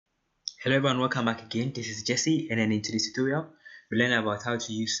Hello everyone, welcome back again. This is Jesse, and then in today's tutorial we learn about how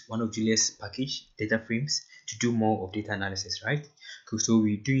to use one of Julia's package DataFrames to do more of data analysis, right? So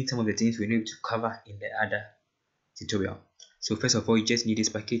we're doing some of the things we need to cover in the other tutorial. So first of all, you just need this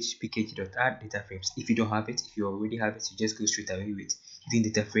package pkg.add DataFrames. If you don't have it, if you already have it, you just go straight away with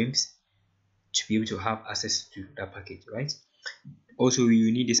using DataFrames to be able to have access to that package, right? Also,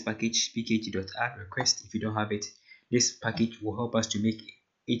 you need this package pkg.add request. If you don't have it, this package will help us to make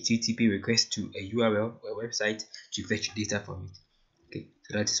HTTP request to a URL or a website to fetch data from it. Okay,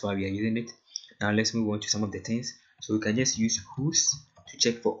 so that is why we are using it. Now let's move on to some of the things. So we can just use whos to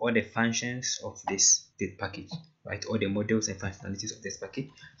check for all the functions of this package, right? All the models and functionalities of this package.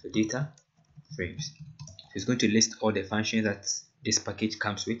 So data frames. So it's going to list all the functions that this package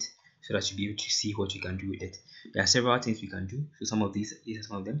comes with, so that you'll be able to see what you can do with it. There are several things we can do. So some of these are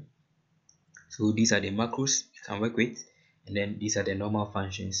some of them. So these are the macros you can work with, and then these are the normal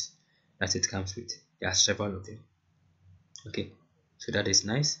functions that it comes with. There are several of them. Okay, so that is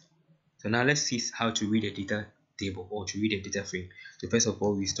nice. So now let's see how to read a data table or to read a data frame. So first of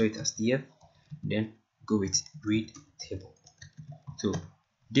all, we store it as df, then go with read table. So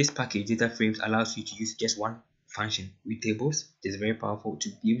this package DataFrames allows you to use just one function with tables. It is very powerful to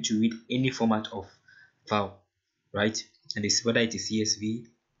be able to read any format of file, right? And it's whether it is CSV,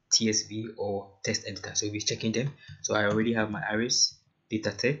 TSV, or text editor. So we're checking them. So I already have my iris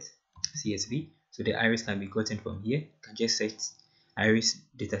data set CSV. So the iris can be gotten from here. You can just set iris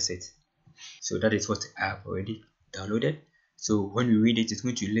dataset. So that is what I have already downloaded. So when we read it, it's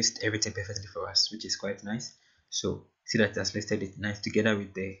going to list everything perfectly for us, which is quite nice. So see that it has listed it nice together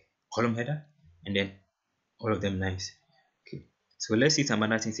with the column header, and then all of them nice. Okay, so let's see some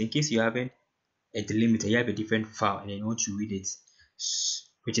other things. In case you haven't a delimiter, you have a different file and then you want to read it,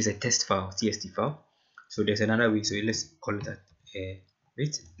 which is a test file, txt file. So there's another way. So let's call it that.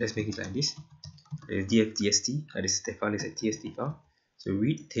 Wait, let's make it like this. df.tst, that is the file is a tst file. So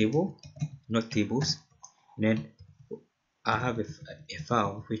read table, not tables, and then I have a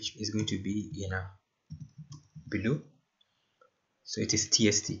file which is going to be in below. So it is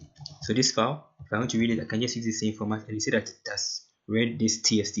tst. So this file, if I want to read it, I can just use the same format, and you see that it has read this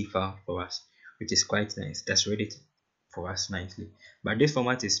tst file for us, which is quite nice. That's read it for us nicely. But this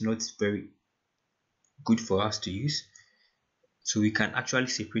format is not very good for us to use. So we can actually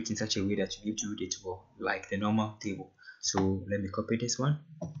separate in such a way that you need to read it well, like the normal table. So let me copy this one,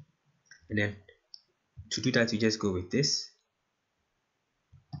 and then to do that, you just go with this.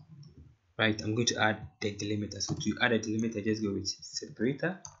 Right, I'm going to add the delimiter. So to add a delimiter, just go with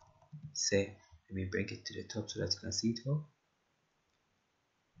separator. Say, let me bring it to the top so that you can see it well.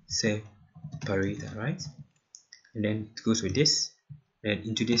 Separator, right? And then it goes with this. Then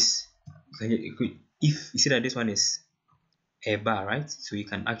into this, if you see that this one is a bar, right? So you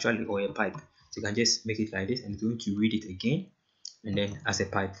can actually, or a pipe. So you can just make it like this, and it's going to read it again, and then as a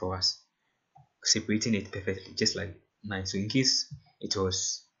pipe for us, separating it perfectly, just like nice. So in case it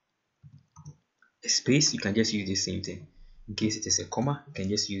was a space, you can just use the same thing. In case it is a comma, you can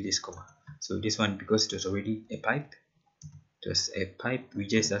just use this comma. So this one, because it was already a pipe, that's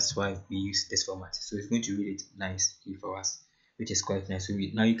why we use this format. So it's going to read it nicely for us, which is quite nice. So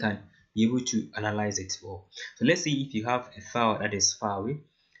now you can be able to analyze it well. So let's say if you have a file that is far away,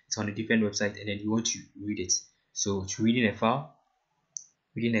 it's on a different website, and then you want to read it. So to reading a file,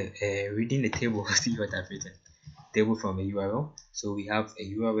 reading a table, see what I've written, table from a URL. So we have a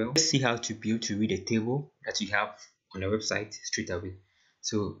URL. Let's see how to be able to read a table that you have on a website straight away.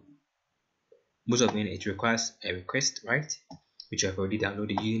 So most of them, it requires a request, right, which I've already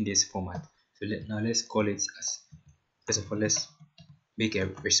downloaded using this format. So now let's call it as, first of all, let's make a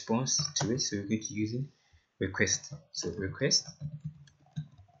response to it. So we're going to use request. So request,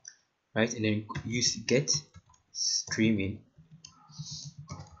 right, and then use get streaming,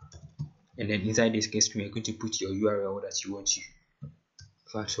 and then inside this get stream, you're going to put your URL that you want to.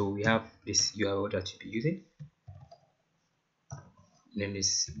 So we have this URL that you'll be using. Then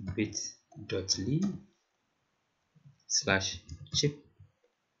is bit.ly/chip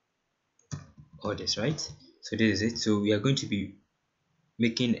orders, right? So this is it. So we are going to be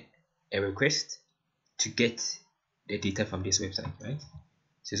making a request to get the data from this website, right?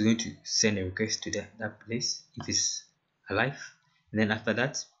 So it's going to send a request to that place if it's alive, and then after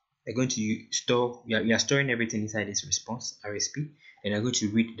that, we're going to store. We are storing everything inside this response RSP, and I'm going to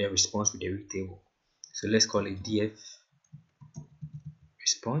read the response with the read table. So let's call it df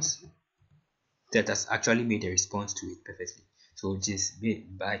response. That has actually made a response to it perfectly. So it is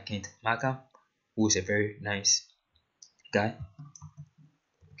made by Kent Markham, who is a very nice guy.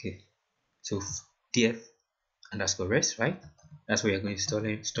 Okay, so df underscore res, right? That's where you're going to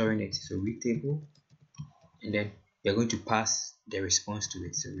storing it. So read table, and then you're going to pass the response to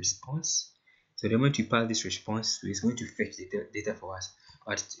it. So response. So the moment you pass this response, so it's going to fetch the data for us.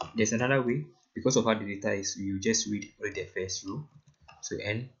 But there's another way. Because of how the data is, you just read only the first row. So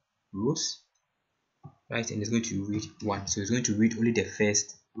n rows, right? And it's going to read 1. So it's going to read only the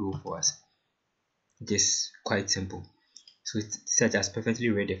first row for us. Just quite simple. So it has perfectly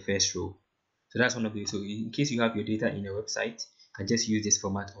read the first row. So that's one of the. So in case you have your data in a website, you can just use this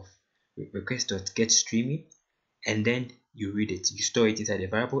format of request.getStreaming, and then you read it. You store it inside a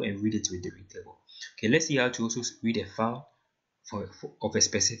variable and read it with the read table. Okay, let's see how to also read a file of a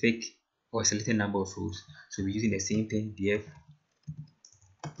specific or a selected number of rows. So we're using the same thing, df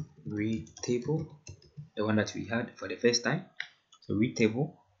read table, the one that we had for the first time. So read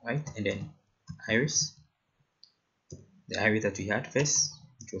table, right? And then iris, the iris that we had first,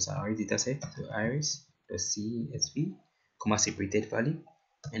 which was our data set. So iris.csv, comma separated value,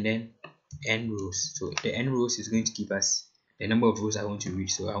 and then n rows. So the n rows is going to give us the number of rows I want to read.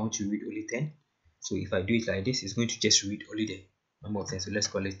 So I want to read only 10. So if I do it like this, it's going to just read only the number of 10. So let's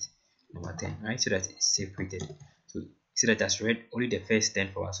call it number 10, right? So that it's separated. So see that that's read only the first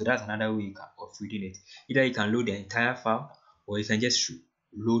 10 for us. So that's another way of reading it. Either you can load the entire file, or you can just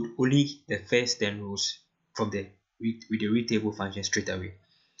load only the first 10 rows from the with the read table function straight away.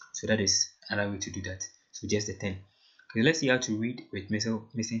 So that is another way to do that. So just the 10. Okay, let's see how to read with missing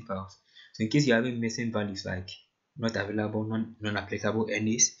files. So in case you're having missing values like not available, non-applicable, NAs,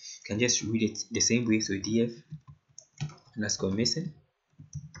 you can just read it the same way. So df underscore missing,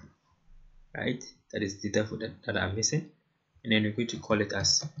 right? That is data for that are missing, and then we're going to call it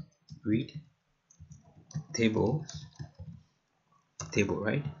as read table,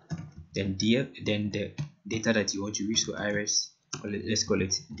 right? Then df, then the data that you want to read. So iris, let's call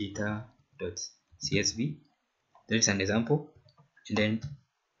it data.csv. That is an example, and then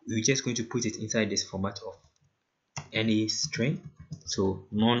we're just going to put it inside this format of any string, so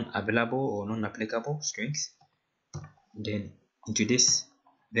non-available or non-applicable strings. Then into this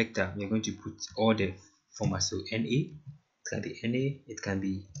vector we're going to put all the formats. So na, it can be na, it can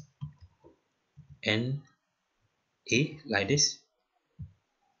be na like this,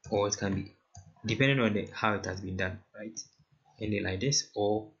 or it can be, depending on how it has been done, right? Na like this,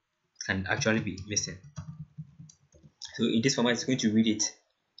 or it can actually be missing. So in this format it's going to read it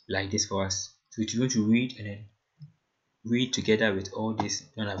like this for us. So it's going to read and then read together with all this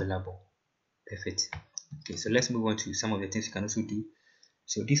non-available. Perfect. Okay, so let's move on to some of the things you can also do.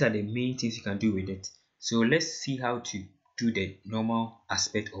 So these are the main things you can do with it. So let's see how to do the normal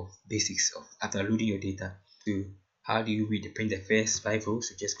aspect of basics of after loading your data. So how do you print the first 5 rows?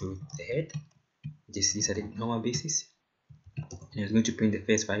 So just go with the head. These are the normal basics, and it's going to print the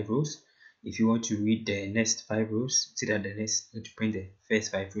first 5 rows. If you want to read the next 5 rows, see that the next going to print the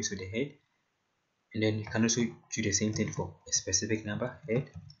first 5 rows with the head. And then you can also do the same thing for a specific number, head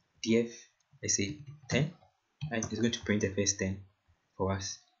df, let's say 10, right? It's going to print the first 10 for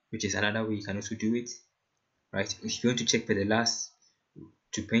us, which is another way you can also do it, right? If you want to check for the last,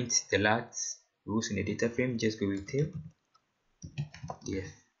 to print the last rows in the data frame, just go with tail df,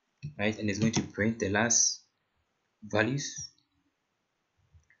 right? And it's going to print the last values.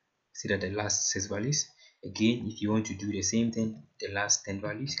 See that the last 6 values. Again, if you want to do the same thing, the last 10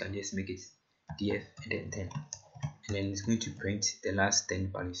 values, you can just make it df and then 10, and then it's going to print the last 10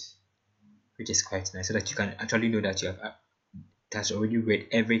 values, which is quite nice, so that you can actually know that you have has already read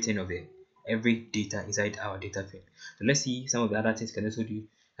everything of every data inside our data frame. So let's see some of the other things you can also do. You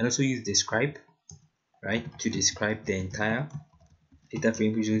can also use describe, right, to describe the entire data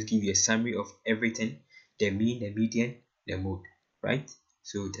frame, which will give you a summary of everything, the mean, the median, the mode, right?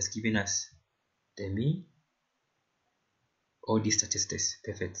 So it has given us the mean, all these statistics.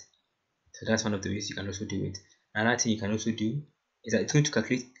 Perfect. So that's one of the ways you can also do it. Another thing you can also do is that it's going to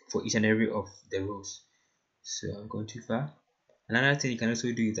calculate for each and every of the rows. So I'm going too far. Another thing you can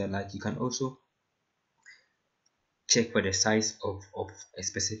also do is that, like, you can also check for the size of a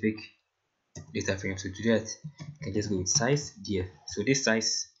specific data frame. So to do that, you can just go with size df. So this size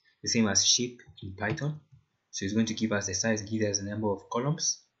is the same as shape in Python. So it's going to give us the size, give us the number of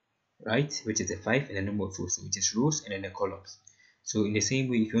columns, right, which is the 5, and the number of rows, which is rows, and then the columns. So in the same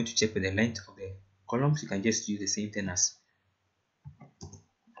way, if you want to check for the length of the columns, you can just use the same thing as,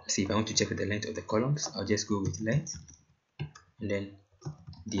 see, if I want to check for the length of the columns, I'll just go with length and then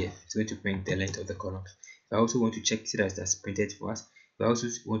df. It's going to print the length of the columns. If I also want to check, see that that's printed for us. If I also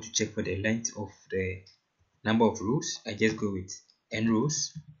want to check for the length of the number of rows, I just go with n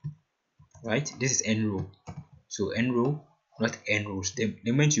rows, right? This is n row, so n row, not n rows. The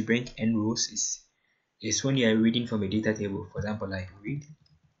moment you bring n rows, is when you are reading from a data table. For example, like read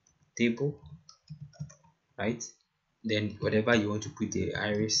table, right? Then whatever you want to put the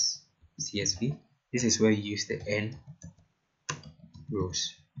iris CSV, this is where you use the n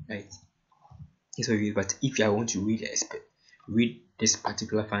rows, right? This is what you use. But if I want to read this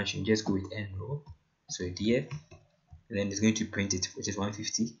particular function, just go with n row. So df, and then it's going to print it, which is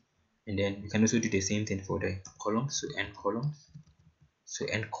 150. And then you can also do the same thing for the columns. So n columns, so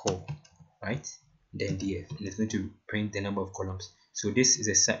n col, right? Then df, and it's going to print the number of columns. So this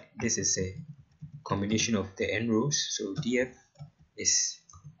is a combination of the n rows. So df is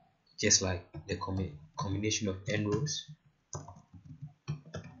just like the combination of n rows,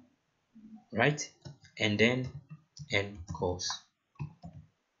 right? And then n cols.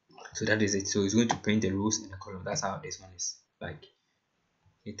 So that is it. So it's going to print the rows in the column. That's how this one is like.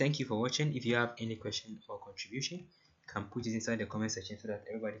 Okay, thank you for watching. If you have any question or contribution, you can put it inside the comment section so that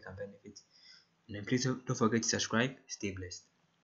everybody can benefit. And then please don't forget to subscribe. Stay blessed.